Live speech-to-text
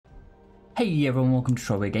Hey everyone, welcome to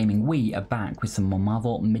TroyBoyGaming. We are back with some more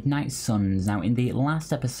Marvel Midnight Suns. Now in the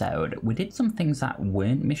last episode, we did some things that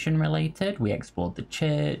weren't mission related. We explored the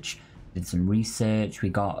church, did some research, we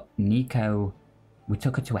got Nico, we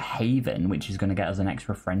took her to a haven, which is going to get us an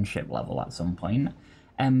extra friendship level at some point.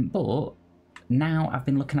 But now I've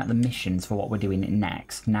been looking at the missions for what we're doing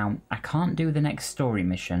next. Now, I can't do the next story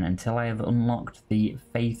mission until I have unlocked the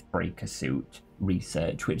Faithbreaker suit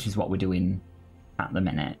research, which is what we're doing at the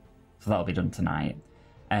minute. So that'll be done tonight.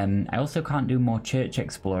 I also can't do more church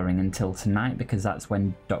exploring until tonight because that's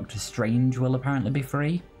when Doctor Strange will apparently be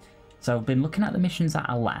free. So I've been looking at the missions that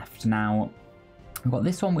are left. Now, we've got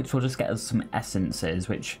this one which will just get us some essences,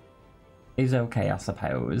 which is okay, I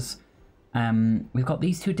suppose. We've got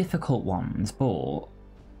these two difficult ones, but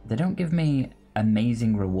they don't give me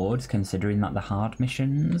amazing rewards considering that they're hard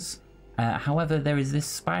missions. However, there is this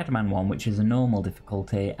Spider-Man one, which is a normal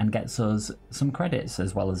difficulty and gets us some credits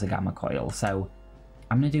as well as a gamma coil. So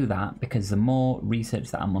I'm going to do that because the more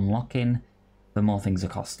research that I'm unlocking, the more things are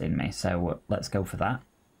costing me. So let's go for that.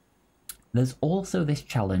 There's also this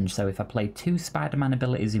challenge. So if I play 2 Spider-Man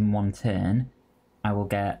abilities in one turn, I will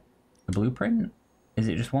get a blueprint. Is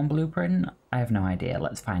it just one blueprint? I have no idea.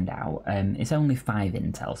 Let's find out. It's only 5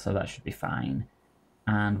 intel, so that should be fine.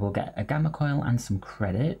 And we'll get a gamma coil and some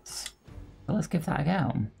credits. So let's give that a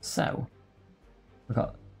go. So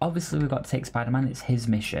obviously we've got to take Spider-Man, it's his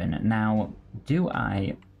mission. Now,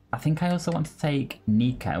 I think I also want to take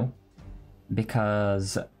Nico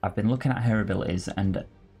because I've been looking at her abilities, and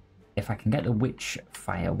if I can get the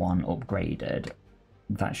Witchfire one upgraded,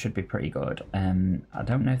 that should be pretty good. I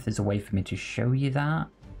don't know if there's a way for me to show you that.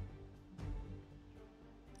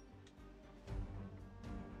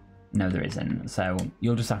 No, there isn't, so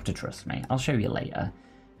you'll just have to trust me. I'll show you later.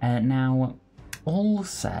 Now,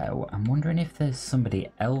 also, I'm wondering if there's somebody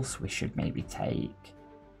else we should maybe take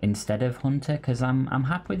instead of Hunter, because I'm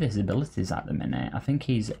happy with his abilities at the minute. I think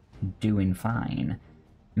he's doing fine.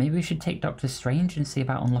 Maybe we should take Doctor Strange and see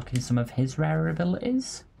about unlocking some of his rarer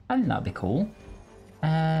abilities. I think that'd be cool.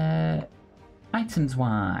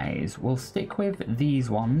 Items-wise, we'll stick with these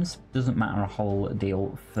ones. Doesn't matter a whole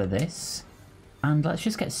deal for this. And let's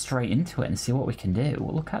just get straight into it and see what we can do.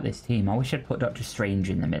 Look at this team. I wish I'd put Doctor Strange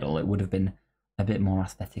in the middle. It would have been a bit more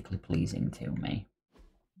aesthetically pleasing to me.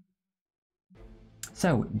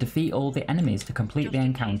 So, defeat all the enemies to complete the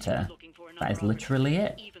encounter. That is literally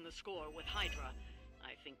it. Even the score with Hydra.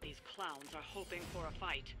 I think these clowns are hoping for a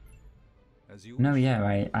fight. No,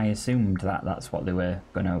 yeah, I assumed that that's what they were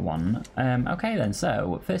going to want. Okay then,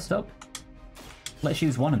 so, first up, let's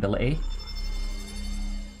use one ability.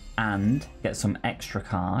 And get some extra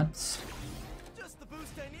cards. Just the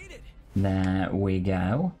boost I needed. There we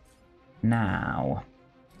go. Now,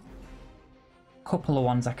 a couple of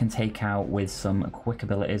ones I can take out with some quick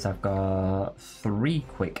abilities. I've got 3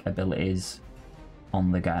 quick abilities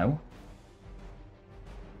on the go.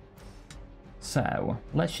 So,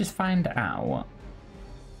 let's just find out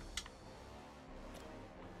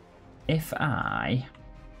if I...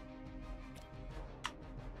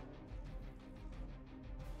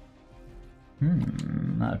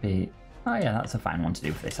 that'd be... Oh yeah, that's a fine one to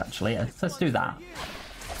do for this actually. Let's do that.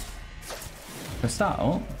 So start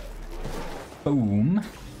up. Boom.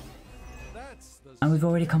 And we've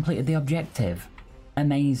already completed the objective.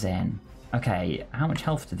 Amazing. Okay, how much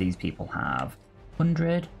health do these people have?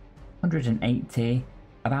 100, 180,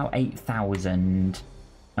 about 8,000.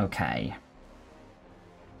 Okay.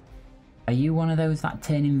 Are you one of those that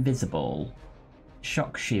turn invisible?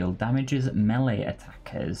 Shock shield damages melee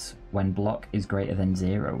attackers when block is greater than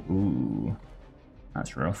 0. Ooh,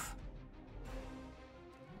 that's rough.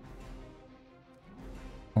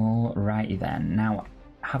 Alrighty then. Now,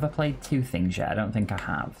 have I played 2 things yet? I don't think I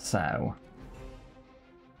have, so...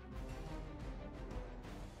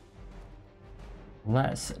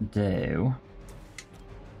 let's do...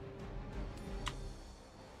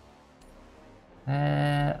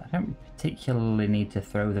 I don't particularly need to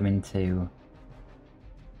throw them into...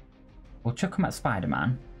 We'll chuck them at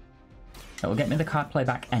Spider-Man. It'll get me the card play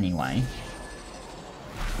back anyway.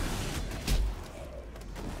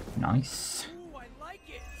 Nice. Ooh, I like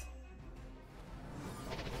it.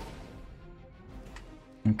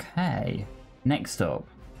 Okay. Next up.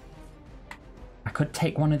 I could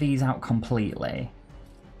take one of these out completely.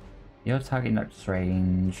 You're targeting Doctor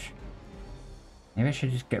Strange. Maybe I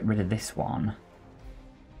should just get rid of this one.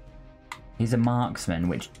 He's a marksman,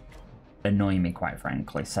 which annoy me quite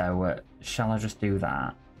frankly, so shall I just do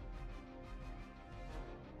that?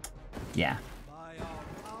 Yeah.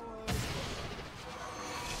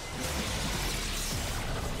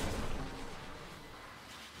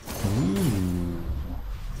 Ooh.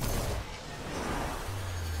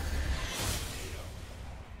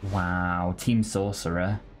 Wow, Team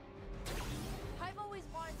Sorcerer. I've always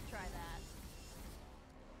wanted to try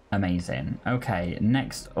that. Amazing. Okay,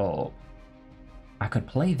 next up. I could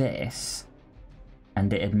play this,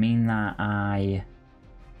 and it'd mean that I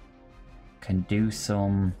can do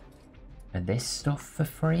some of this stuff for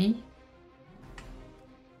free.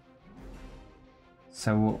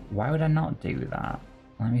 So why would I not do that?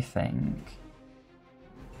 Let me think.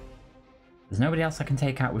 There's nobody else I can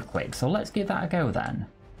take out with quick, so let's give that a go then.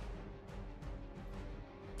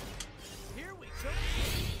 Here we go.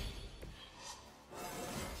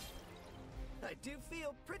 I do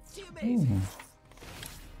feel pretty amazing. Ooh.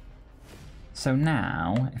 So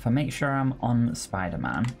now, if I make sure I'm on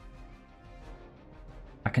Spider-Man,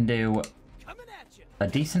 I can do Coming at you. a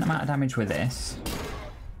decent amount of damage with this.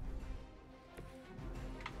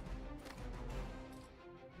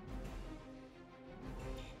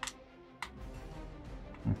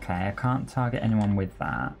 Okay, I can't target anyone with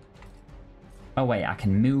that. Oh wait, I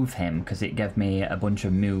can move him because it gave me a bunch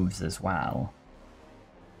of moves as well.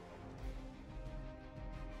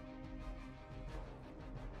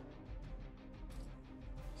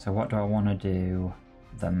 So what do I want to do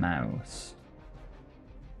the most?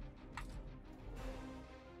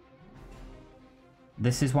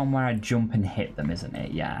 This is one where I jump and hit them, isn't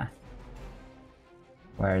it? Yeah.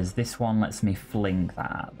 Whereas this one lets me fling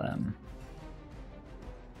that at them.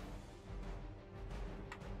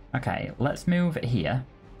 Okay, let's move here.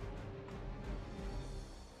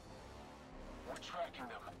 We're tracking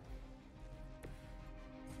them.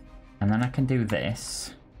 And then I can do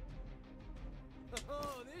this.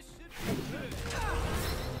 Oh, this should be good.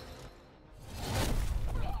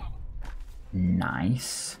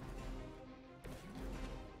 Nice.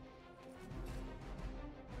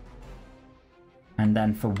 And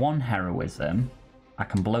then for one heroism, I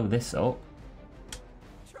can blow this up.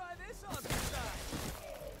 Try this on the side.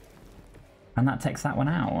 And that takes that one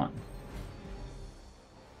out.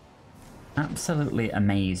 Absolutely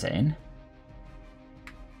amazing.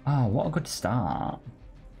 Oh, what a good start.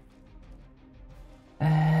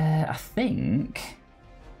 I think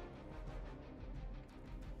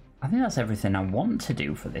that's everything I want to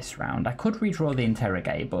do for this round. I could redraw the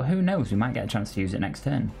interrogate, but who knows, we might get a chance to use it next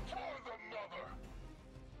turn.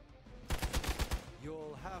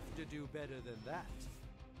 You'll have to do better than that.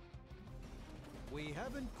 We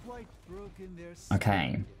haven't quite broken their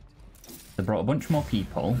Okay. spirit They brought a bunch more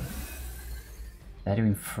people. They're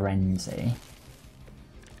doing frenzy.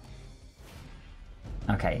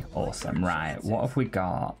 Okay, awesome. Right, what have we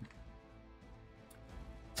got?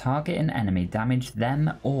 Target an enemy, damage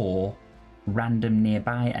them or random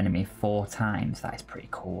nearby enemy 4 times. That is pretty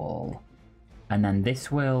cool. And then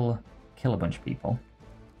this will kill a bunch of people.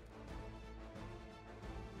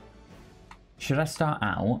 Should I start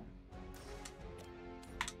out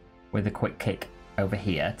with a quick kick over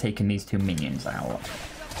here, taking these 2 minions out?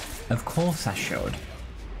 Of course I should.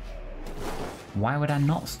 Why would I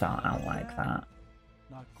not start out like that?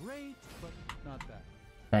 Not great, but not bad.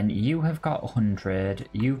 Then you have got 100,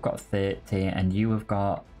 you've got 30, and you have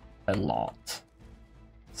got a lot.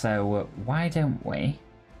 So why don't we?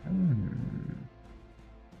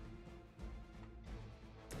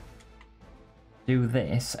 Do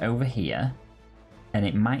this over here, and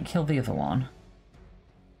it might kill the other one.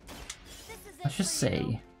 Let's just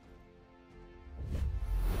see.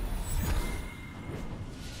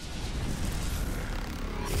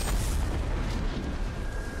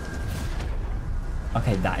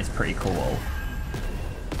 Okay, that is pretty cool.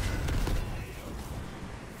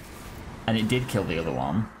 And it did kill the other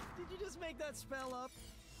one. Did you just make that spell up?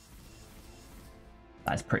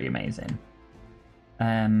 That's pretty amazing.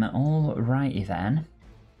 Alrighty then.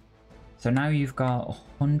 So now you've got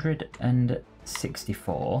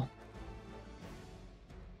 164.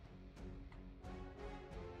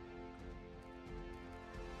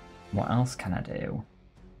 What else can I do?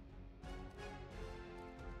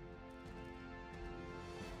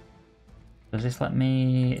 Does this let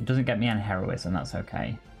me... It doesn't get me any heroism, that's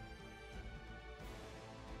okay.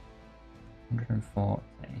 140.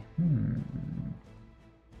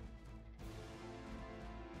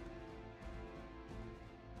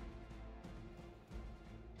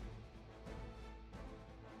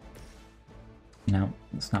 No,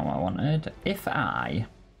 that's not what I wanted. If I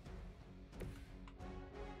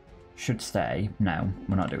should stay... No,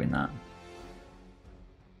 we're not doing that.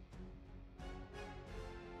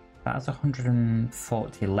 That's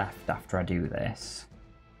 140 left after I do this.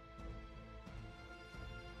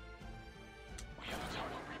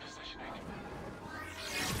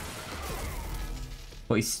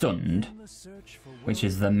 But he's stunned, which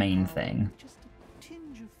is the main thing. Just a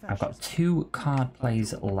tinge of I've got 2 card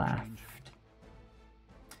plays left.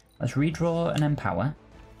 Let's redraw and empower.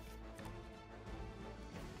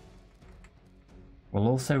 We'll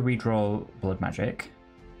also redraw Blood Magic.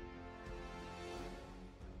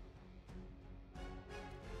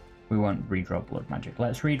 We won't redraw Blood Magic.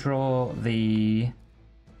 Let's redraw the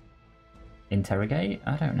Interrogate?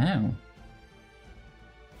 I don't know.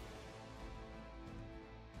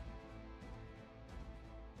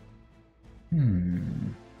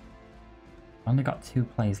 Only got 2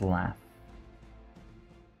 plays left.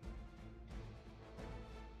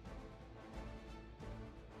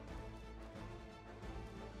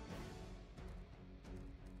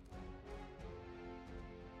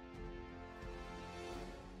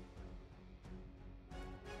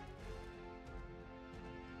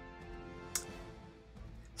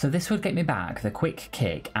 So this would get me back the quick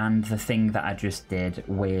kick and the thing that I just did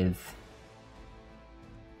with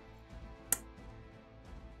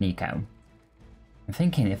Nico. I'm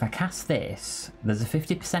thinking if I cast this, there's a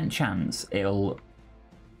 50% chance it'll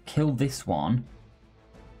kill this one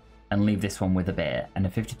and leave this one with a bit, and a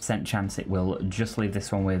 50% chance it will just leave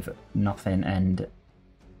this one with nothing, and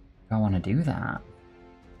I want to do that.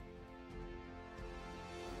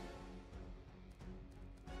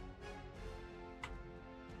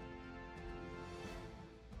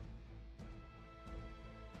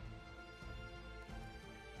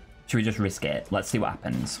 Should we just risk it? Let's see what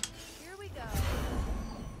happens. Here we go.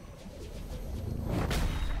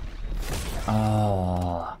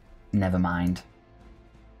 Oh, never mind.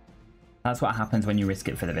 That's what happens when you risk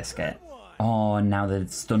it for the biscuit. Oh, now the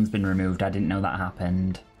stun's been removed. I didn't know that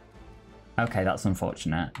happened. Okay, that's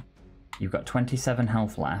unfortunate. You've got 27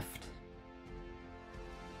 health left.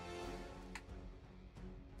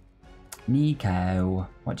 Nico,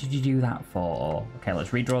 what did you do that for? Okay,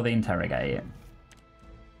 let's redraw the Interrogate.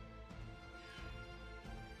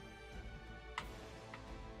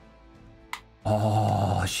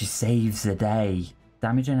 Oh, she saves the day.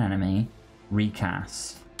 Damage an enemy.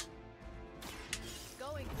 Recast.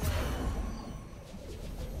 Going for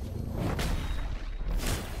it.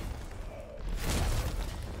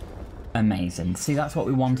 Amazing. See, that's what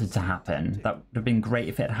we wanted to happen. That would have been great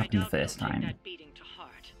if it had happened the first time. That beating to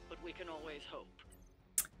heart, but we can always hope.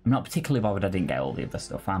 I'm not particularly bothered I didn't get all the other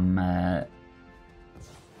stuff. I'm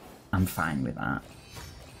fine with that.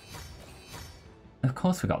 Of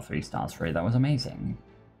course we got 3 stars for it. That was amazing.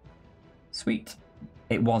 Sweet.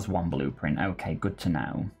 It was 1 blueprint. Okay, good to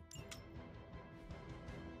know.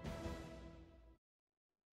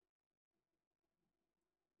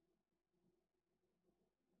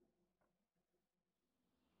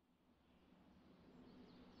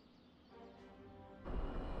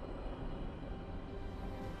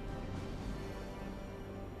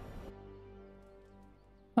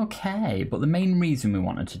 Okay, but the main reason we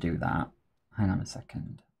wanted to do that... Hang on a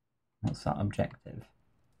second. What's that objective?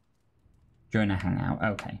 Join a hangout.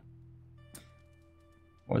 Okay.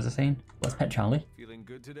 What was I saying? Let's pet Charlie. Feeling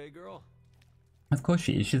good today, girl? Of course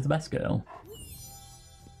she is. She's the best girl.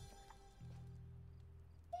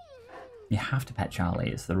 You have to pet Charlie.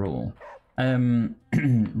 It's the rule. The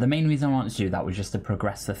main reason I wanted to do that was just to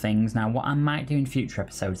progress the things. Now, what I might do in future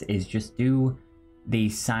episodes is just do the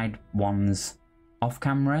side ones off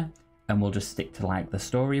camera, and we'll just stick to like the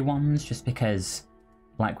story ones, just because,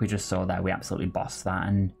 like we just saw there, we absolutely bossed that,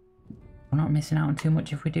 and we're not missing out on too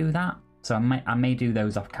much if we do that. So I may do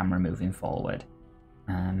those off camera moving forward.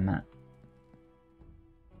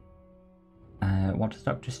 What does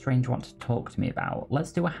Doctor Strange want to talk to me about?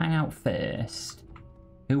 Let's do a hangout first.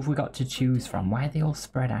 Who have we got to choose from? Why are they all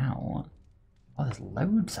spread out? Oh, there's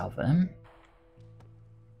loads of them.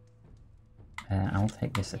 I'll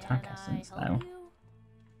take this attack essence though.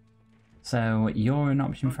 So you're an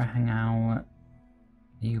option for a hangout.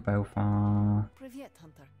 You both are.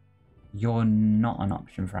 You're not an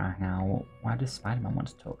option for a hangout. Why does Spider-Man want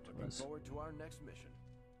to talk to us? Forward to our next mission.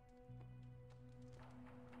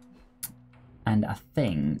 And I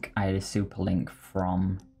think I had a super link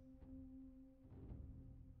from...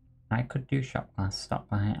 I could do shop class, stop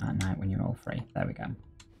by at night when you're all free. There we go.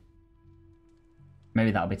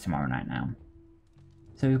 Maybe that'll be tomorrow night now.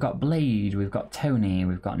 So we've got Blade, we've got Tony,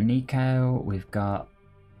 we've got Nico, we've got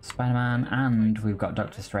Spider-Man, and we've got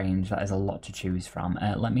Doctor Strange. That is a lot to choose from.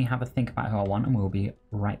 Let me have a think about who I want, and we'll be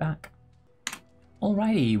right back.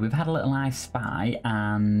 Alrighty, we've had a little I Spy,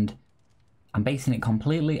 and I'm basing it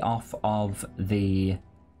completely off of the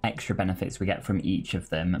extra benefits we get from each of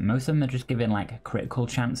them. Most of them are just giving like a critical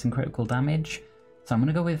chance and critical damage. So I'm going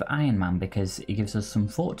to go with Iron Man because it gives us some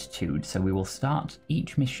fortitude. So we will start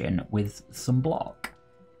each mission with some block.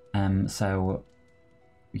 So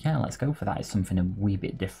yeah, let's go for that. It's something a wee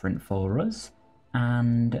bit different for us.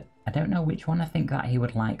 And I don't know which one I think that he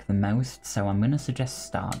would like the most, so I'm going to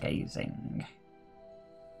suggest stargazing.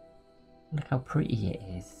 Look how pretty it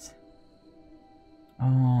is.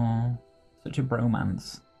 Oh, such a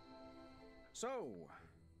bromance. So,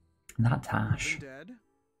 That Tash. dead?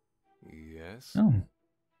 Yes. Oh,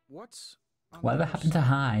 What's on the whatever other happened to side?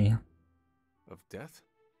 High? Of death?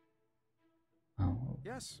 Oh,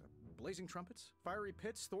 Yes, blazing trumpets, fiery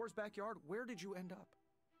pits, Thor's backyard. Where did you end up?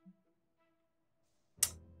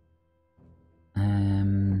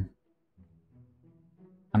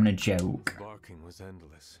 I'm gonna joke. Barking was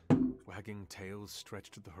endless. Wagging tails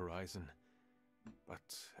stretched to the horizon.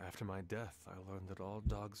 But after my death, I learned that all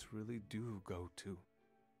dogs really do go too.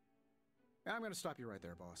 I'm gonna stop you right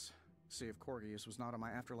there, boss. See if Corgius was not on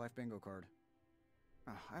my afterlife bingo card.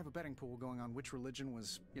 I have a betting pool going on which religion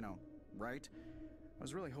was, you know, right. I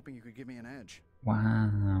was really hoping you could give me an edge.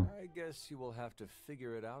 Wow. I guess you will have to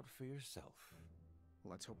figure it out for yourself.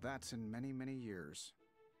 Let's hope that's in many, many years.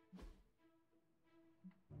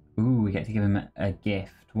 Ooh, we get to give him a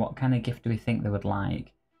gift. What kind of gift do we think they would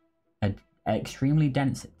like? An extremely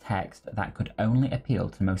dense text that could only appeal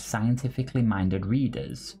to most scientifically minded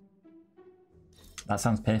readers. That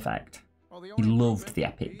sounds perfect. Well, the He only loved improvement the would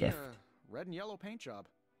epic be, gift. Red and yellow paint job.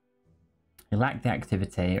 He liked the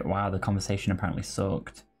activity. Wow, the conversation apparently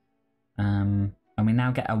sucked. And we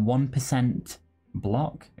now get a 1%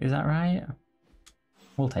 block. Is that right?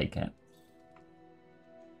 We'll take it.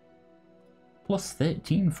 Plus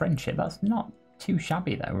 13 friendship. That's not too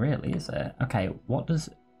shabby though, really, is it? Okay, what does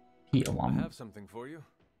Peter I want? have something for you.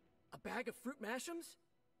 A bag of fruit mashums?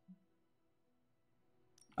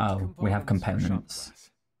 Oh, we have for shop components. class.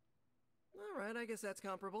 Alright, I guess that's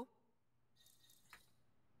comparable.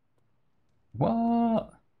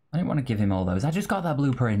 What? I didn't want to give him all those. I just got that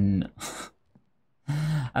blueprint.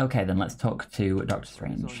 Okay, then let's talk to Doctor What is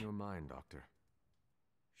Strange. on your mind, Doctor?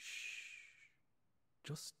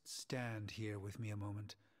 Just stand here with me a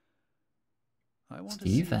moment. I want to see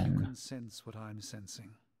if you Stephen. can sense what I'm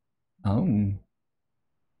sensing. Oh.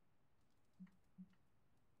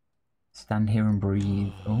 Stand here and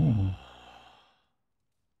breathe. Oh.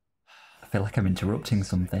 I feel like I'm interrupting Yes, I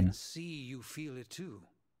something. can see you feel it too.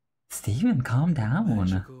 Stephen, calm down.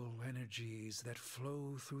 Magical energies that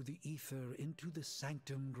flow through the ether into the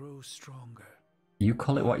sanctum grow stronger. You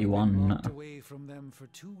call it what you I've been want. locked away from them for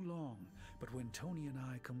too long, but when Tony and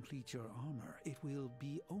I complete your armor, it will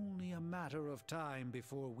be only a matter of time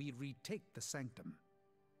before we retake the sanctum.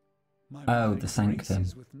 My Oh, mind the sanctum.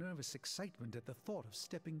 races with nervous excitement at the thought of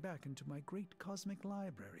stepping back into my great cosmic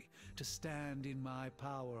library to stand in my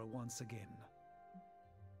power once again.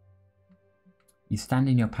 You stand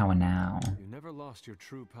in your power now. You never lost your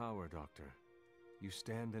true power, Doctor. You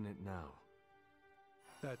stand in it now.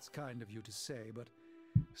 That's kind of you to say, but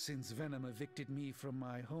since Venom evicted me from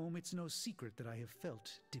my home, it's no secret that I have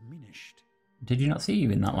felt diminished. Did you not see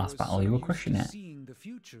you in that I last was battle? so You were used crushing to it. seeing the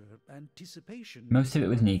future, anticipation Most of it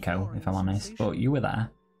was became a Nico, foreign if I'm honest, sensation. but you were there.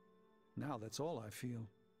 Now that's all I feel.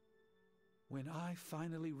 When I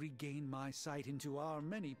finally regain my sight into our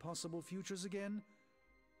many possible futures again,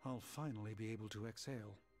 I'll finally be able to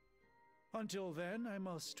exhale. Until then, I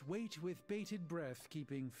must wait with bated breath,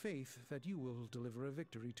 keeping faith that you will deliver a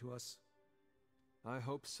victory to us. I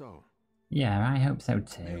hope so. Yeah, I hope so May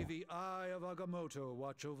too. the eye of Agamotto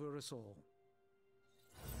watch over us all.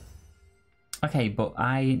 Okay, but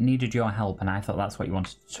I needed your help and I thought that's what you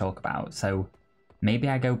wanted to talk about. So maybe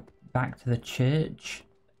I go back to the church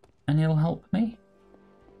and he'll help me?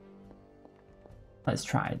 Let's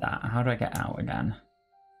try that. How do I get out again?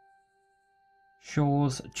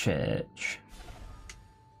 Shaw's Church.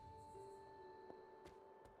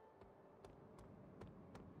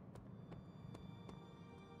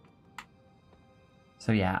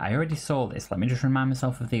 So yeah, I already saw this. Let me just remind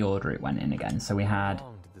myself of the order it went in again. So we had How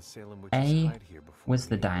long did the Salem witches A hide here before was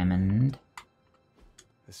the leaving? diamond,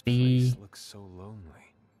 This B place looks so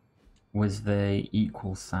lonely. was the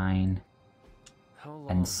equal sign, How long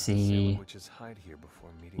and did the C Salem witches hide here before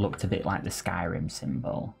meeting looked a their bit like the Skyrim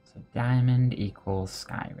symbol. So diamond equals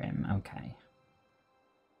Skyrim. Okay.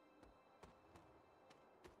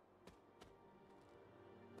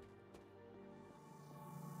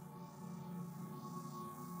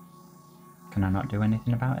 Can I not do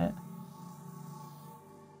anything about it?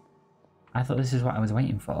 I thought this is what I was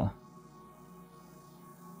waiting for.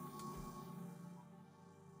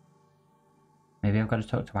 Maybe I've got to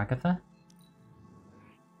talk to Agatha?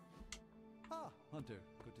 Ah, Hunter,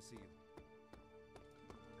 good to see you.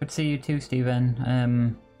 Good to see you too,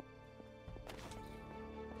 Stephen.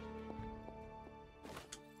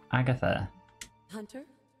 Agatha. Hunter,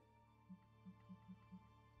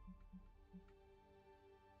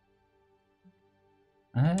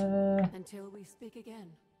 Until we speak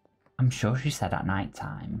again. I'm sure she said at night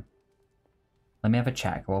time. Let me have a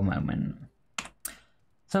check, one moment.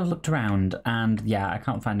 So I've looked around and yeah, I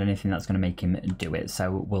can't find anything that's going to make him do it.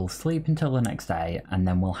 So we'll sleep until the next day and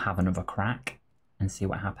then we'll have another crack and see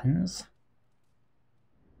what happens.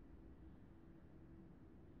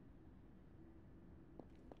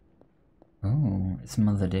 Oh, it's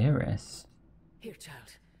Mother Dearest. Here,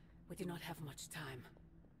 child. We do not have much time.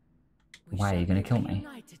 Why are you going to kill me?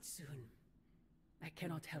 United soon. I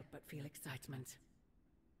cannot help but feel excitement.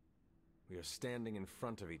 We are standing in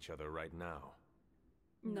front of each other right now.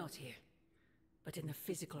 Not here, but in the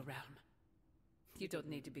physical realm. You don't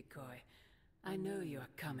need to be coy. I know you are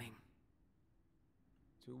coming.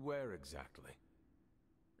 To where exactly?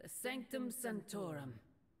 The Sanctum Sanctorum.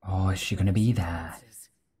 Oh, is she going to be there?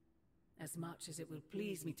 As much as it will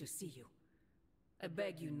please me to see you, I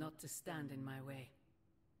beg you not to stand in my way.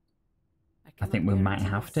 I think we might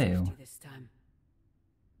have to. This time.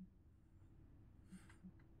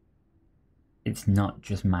 It's not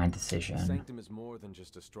just my decision. The Sanctum is more than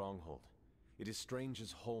just a stronghold. It is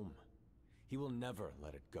Strange's home. He will never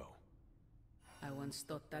let it go. I once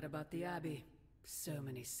thought that about the Abbey, so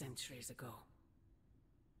many centuries ago.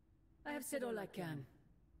 I have said all I can.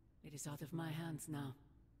 It is out of my hands now.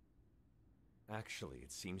 Actually,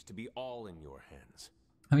 it seems to be all in your hands.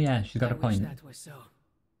 Oh yeah, she's got a point. I wish that were so.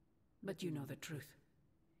 But you know the truth.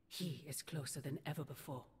 He is closer than ever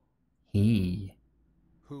before. He?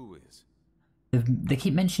 Who is? They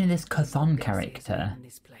keep mentioning this Cthon character. In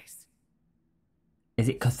this place. Is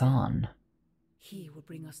it Cthon? He will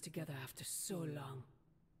bring us together after so long.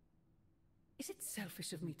 Is it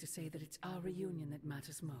selfish of me to say that it's our reunion that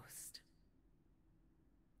matters most?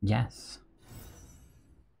 Yes.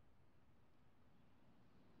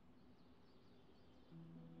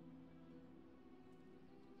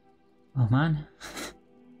 Oh man.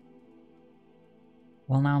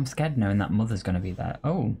 Well, now I'm scared knowing that Mother's gonna be there.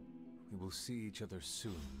 Oh. We will see each other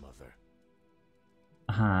soon, Mother.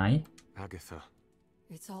 Hi. Agatha.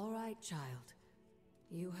 It's all right, child.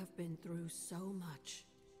 You have been through so much.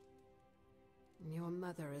 Your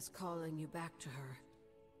mother is calling you back to her.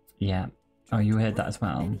 Yeah. Oh, you heard that as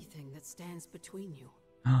well. Anything that stands between you.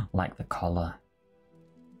 Like the collar.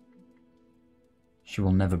 She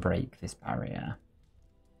will never break this barrier.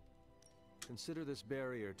 Consider this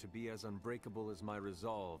barrier to be as unbreakable as my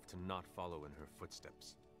resolve to not follow in her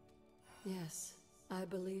footsteps. Yes, I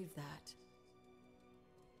believe that.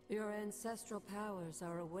 Your ancestral powers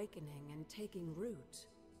are awakening and taking root.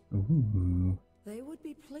 Ooh. They would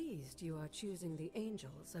be pleased you are choosing the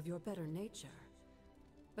angels of your better nature.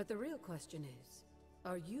 But the real question is,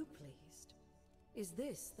 are you pleased? Is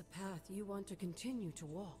this the path you want to continue to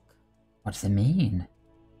walk? What does it mean?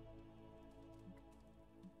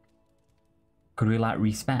 Could we like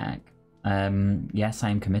respec? Yes, I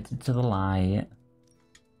am committed to the light.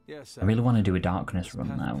 Yes, I really want to do a darkness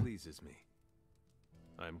run though. Pleases me.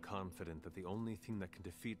 I am confident that the only thing that can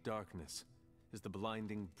defeat darkness is the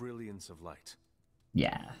blinding brilliance of light.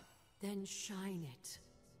 Yeah. Then shine it.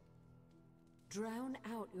 Drown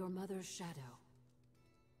out your mother's shadow.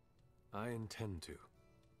 I intend to.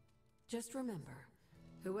 Just remember,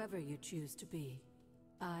 whoever you choose to be,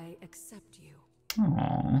 I accept you.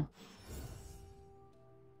 Aww.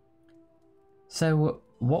 So,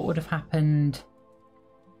 what would have happened?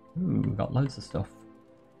 Ooh, we got loads of stuff.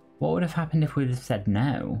 What would have happened if we'd have said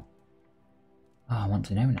no? Oh, I want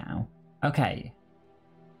to know now. Okay.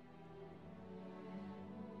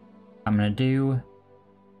 I'm gonna do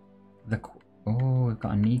the... Oh, we've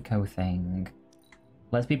got a Nico thing.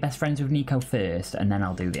 Let's be best friends with Nico first, and then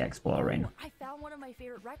I'll do the exploring. I found one of my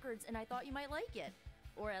favorite records, and I thought you might like it.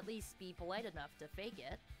 Or at least be polite enough to fake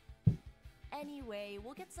it. Anyway,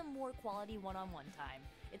 we'll get some more quality one-on-one time.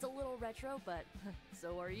 It's a little retro, but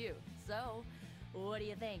so are you. So, what do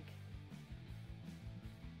you think?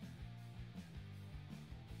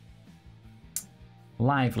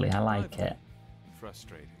 Lively, I like it.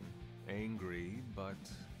 Frustrating, angry, but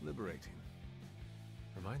liberating.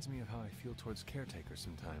 Reminds me of how I feel towards caretakers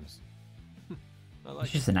sometimes. I like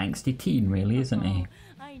He's just an angsty teen, really, isn't he?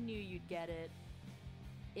 I knew you'd get it.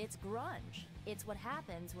 It's grunge. It's what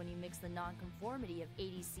happens when you mix the nonconformity of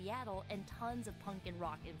 80s Seattle and tons of punk and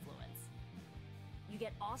rock influence. You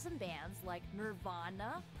get awesome bands like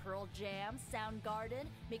Nirvana, Pearl Jam, Soundgarden,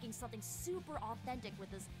 making something super authentic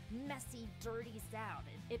with this messy, dirty sound.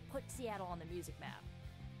 It put Seattle on the music map.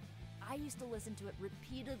 I used to listen to it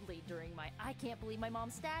repeatedly during my I can't believe my mom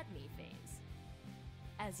stabbed me phase.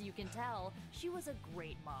 As you can tell, she was a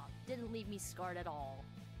great mom, didn't leave me scarred at all.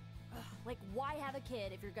 Ugh, like Why have a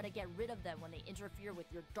kid if you're gonna get rid of them when they interfere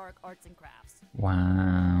with your dark arts and crafts?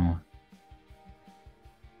 Wow.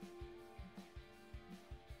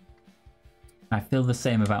 I feel the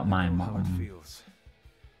same about my How it mom. feels.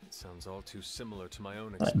 It sounds all too similar to my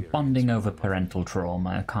own Like experience. bonding with over my mother. parental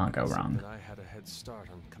trauma can't go Except wrong. that I had a head start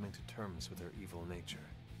on coming to terms with her evil nature.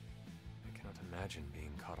 I cannot imagine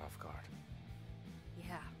being caught off guard.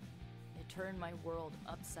 Yeah, it turned my world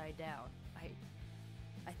upside down.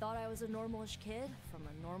 I thought I was a normalish kid from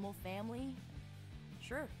a normal family.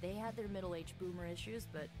 Sure, they had their middle-aged boomer issues,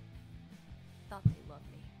 but I thought they loved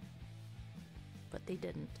me. But they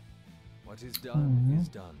didn't. What is done is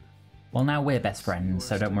done. Well, now we're best You friends, are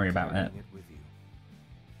so don't still worry about it. carrying with you.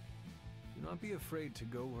 Do not be afraid to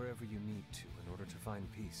go wherever you need to in order to find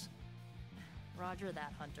peace. Roger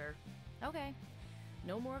that, Hunter. Okay,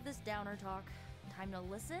 no more of this downer talk. Time to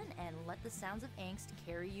listen and let the sounds of angst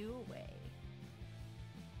carry you away.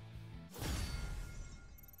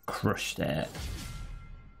 Crushed it.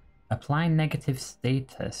 Apply negative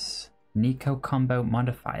status. Nico combo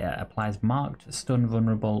modifier applies marked, stun,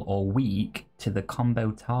 vulnerable, or weak to the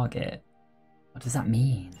combo target. What does that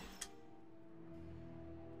mean?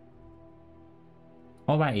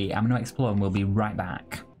 Alrighty, I'm going to explore and we'll be right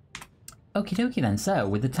back. Okie dokie then, so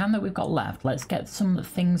with the time that we've got left, let's get some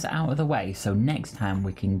things out of the way so next time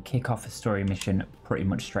we can kick off a story mission pretty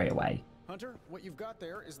much straight away. Hunter, what you've got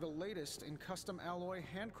there is the latest in custom alloy,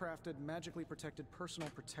 handcrafted, magically protected personal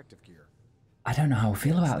protective gear. I don't know how I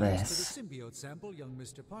feel about Thanks this. to the symbiote sample young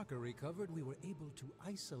Mr. Parker recovered, we were able to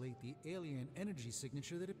isolate the alien energy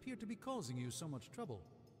signature that appeared to be causing you so much trouble.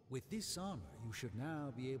 With this armor, you should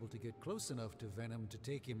now be able to get close enough to Venom to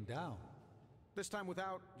take him down. This time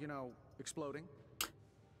without, you know, exploding.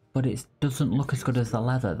 But it doesn't look as good as the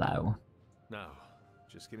leather though. Now,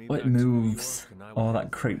 just get me Oh, back it to New moves. York and I will Oh, that handle the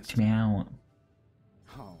creeped rest. me out.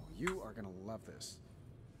 Oh, you are gonna love this.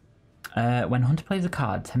 When Hunter plays a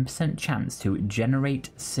card, 10% chance to generate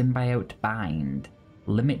symbiote bind.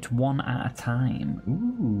 Limit one at a time.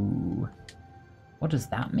 Ooh. What does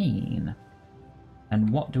that mean? And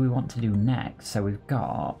what do we want to do next? So we've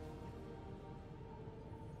got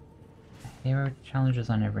hero challenges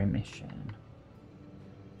on every mission.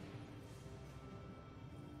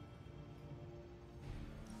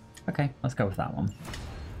 Okay, let's go with that one.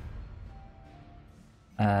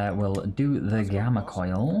 We'll do the gamma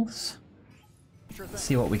coils.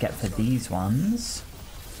 See what we get for these ones.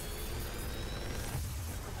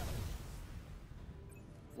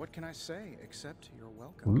 What can I say except you're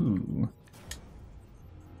welcome? Ooh.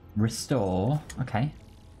 Restore. Okay.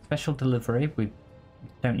 Special delivery. We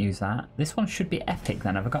don't use that. This one should be epic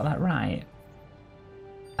then. Have I got that right?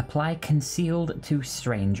 Apply concealed to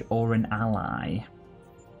strange or an ally.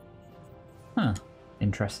 Huh.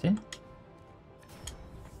 Interesting.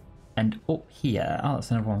 And up here. Oh,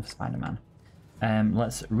 that's another one for Spider-Man.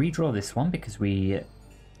 Let's redraw this one because we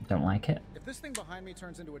don't like it. If this thing behind me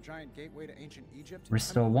turns into a giant gateway to ancient Egypt,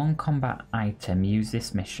 Restore one combat item, use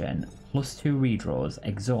this mission, +2 redraws,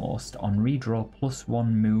 exhaust, on redraw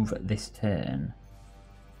 +1 move this turn.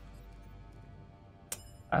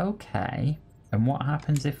 Okay, and what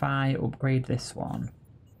happens if I upgrade this one?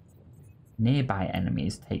 Nearby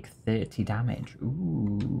enemies take 30 damage.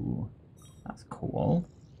 Ooh, that's cool.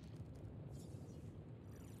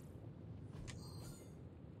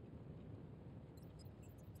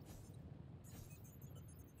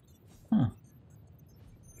 Huh.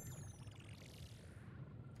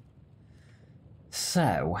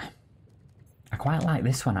 So, I quite like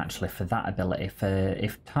this one actually for that ability. For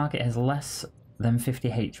if target has less than 50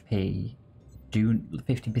 HP, do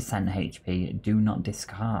 50% HP, do not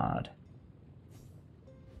discard.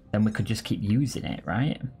 Then we could just keep using it,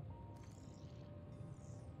 right?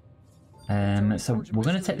 So we're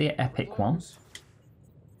going to take the epic one.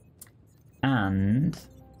 And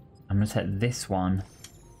I'm going to take this one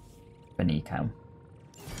for Nico.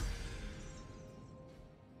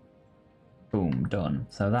 Boom, done.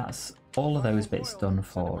 So that's all of those bits done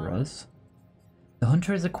for us. The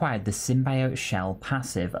Hunter has acquired the Symbiote Shell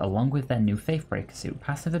passive along with their new Faithbreaker suit.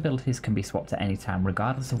 Passive abilities can be swapped at any time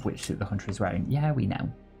regardless of which suit the Hunter is wearing. Yeah, we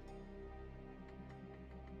know.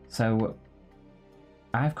 So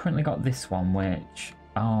I've currently got this one which...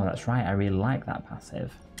 Oh, that's right, I really like that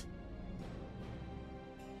passive.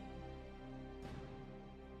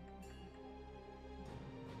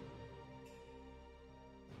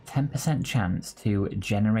 %10 chance to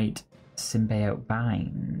generate symbiote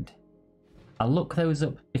bind. I'll look those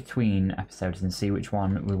up between episodes and see which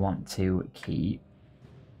one we want to keep.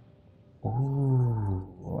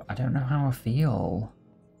 Ooh, I don't know how I feel.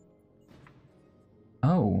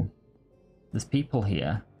 Oh, there's people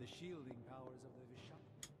here.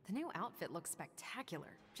 The new outfit looks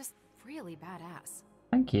spectacular. Just really badass.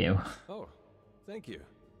 Thank you. Oh, thank you.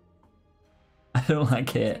 I don't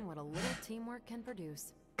like it. What a little teamwork can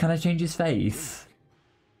produce. Can I change his face?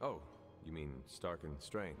 Oh, you mean Stark and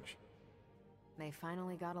Strange? They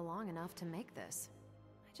finally got along enough to make this.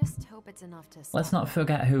 I just hope it's enough to stop. Let's not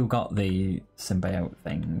forget who got the symbiote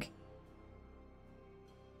thing.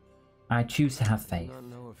 I choose to have faith. I don't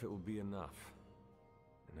know if it will be enough.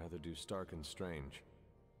 And neither do Stark and Strange.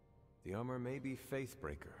 The armor may be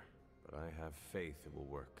Faithbreaker, but I have faith it will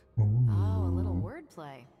work. Ooh. Oh, a little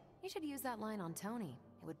wordplay. You should use that line on Tony.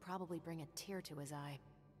 It would probably bring a tear to his eye.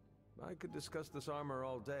 I could discuss this armor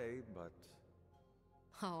all day, but...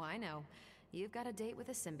 Oh, I know. You've got a date with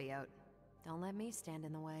a symbiote. Don't let me stand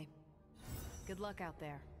in the way. Good luck out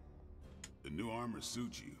there. The new armor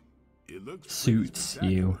suits you. It looks suits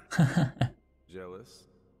you. Jealous?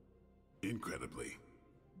 Incredibly.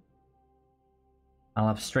 I'll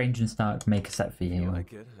have Strange and Stark make a set for you. You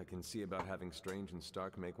like it? I can see about having Strange and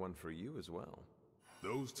Stark make one for you as well.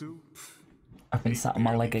 Those two? I've been sat on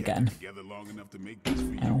my leg again. Together long enough to make this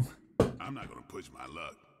for you. Ow. I'm not gonna push my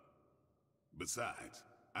luck. Besides,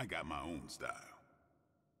 I got my own style.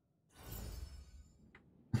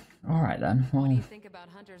 Alright then. Well... What do you think about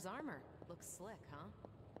Hunter's armor? Looks slick,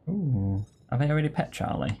 huh? Ooh. Have they already pet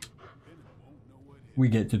Charlie? We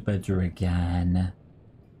get to pet her again.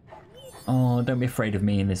 Oh, don't be afraid of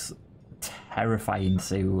me in this terrifying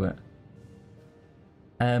suit.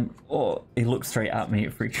 Oh, he looked straight at me.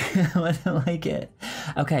 It freaked me out. I don't like it.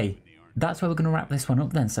 Okay, that's where we're going to wrap this one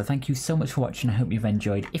up then. So thank you so much for watching. I hope you've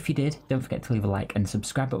enjoyed. If you did, don't forget to leave a like and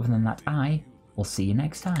subscribe. But other than that, I will see you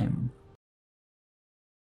next time.